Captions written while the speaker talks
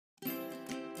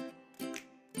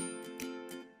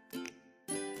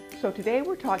So today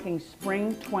we're talking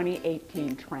spring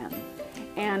 2018 trends.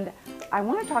 And I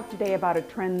want to talk today about a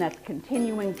trend that's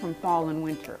continuing from fall and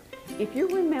winter. If you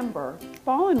remember,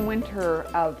 fall and winter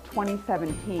of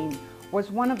 2017 was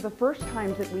one of the first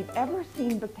times that we've ever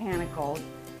seen botanicals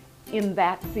in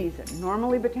that season.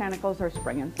 Normally botanicals are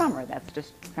spring and summer. That's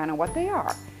just kind of what they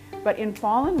are. But in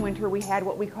fall and winter we had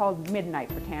what we called midnight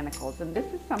botanicals, and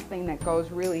this is something that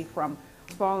goes really from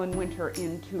fall and winter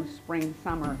into spring,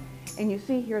 summer. And you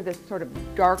see here this sort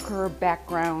of darker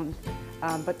background,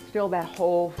 but still that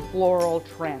whole floral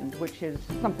trend, which is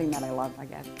something that I love, I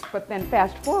guess. But then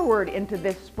fast forward into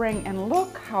this spring and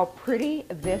look how pretty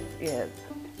this is.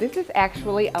 This is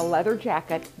actually a leather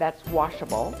jacket that's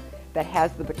washable, that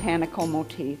has the botanical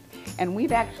motif, and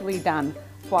we've actually done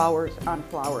flowers on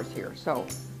flowers here, so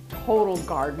total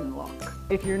garden look.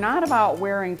 If you're not about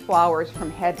wearing flowers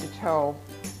from head to toe,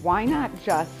 why not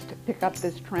just pick up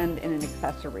this trend in an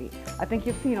accessory? I think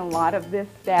you've seen a lot of this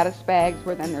status bags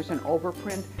where then there's an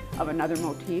overprint of another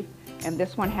motif, and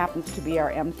this one happens to be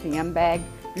our MCM bag,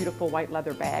 beautiful white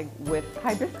leather bag with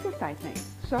hibiscus, I think.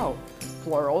 So,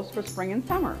 florals for spring and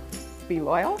summer. Be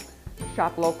loyal,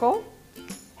 shop local,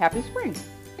 happy spring.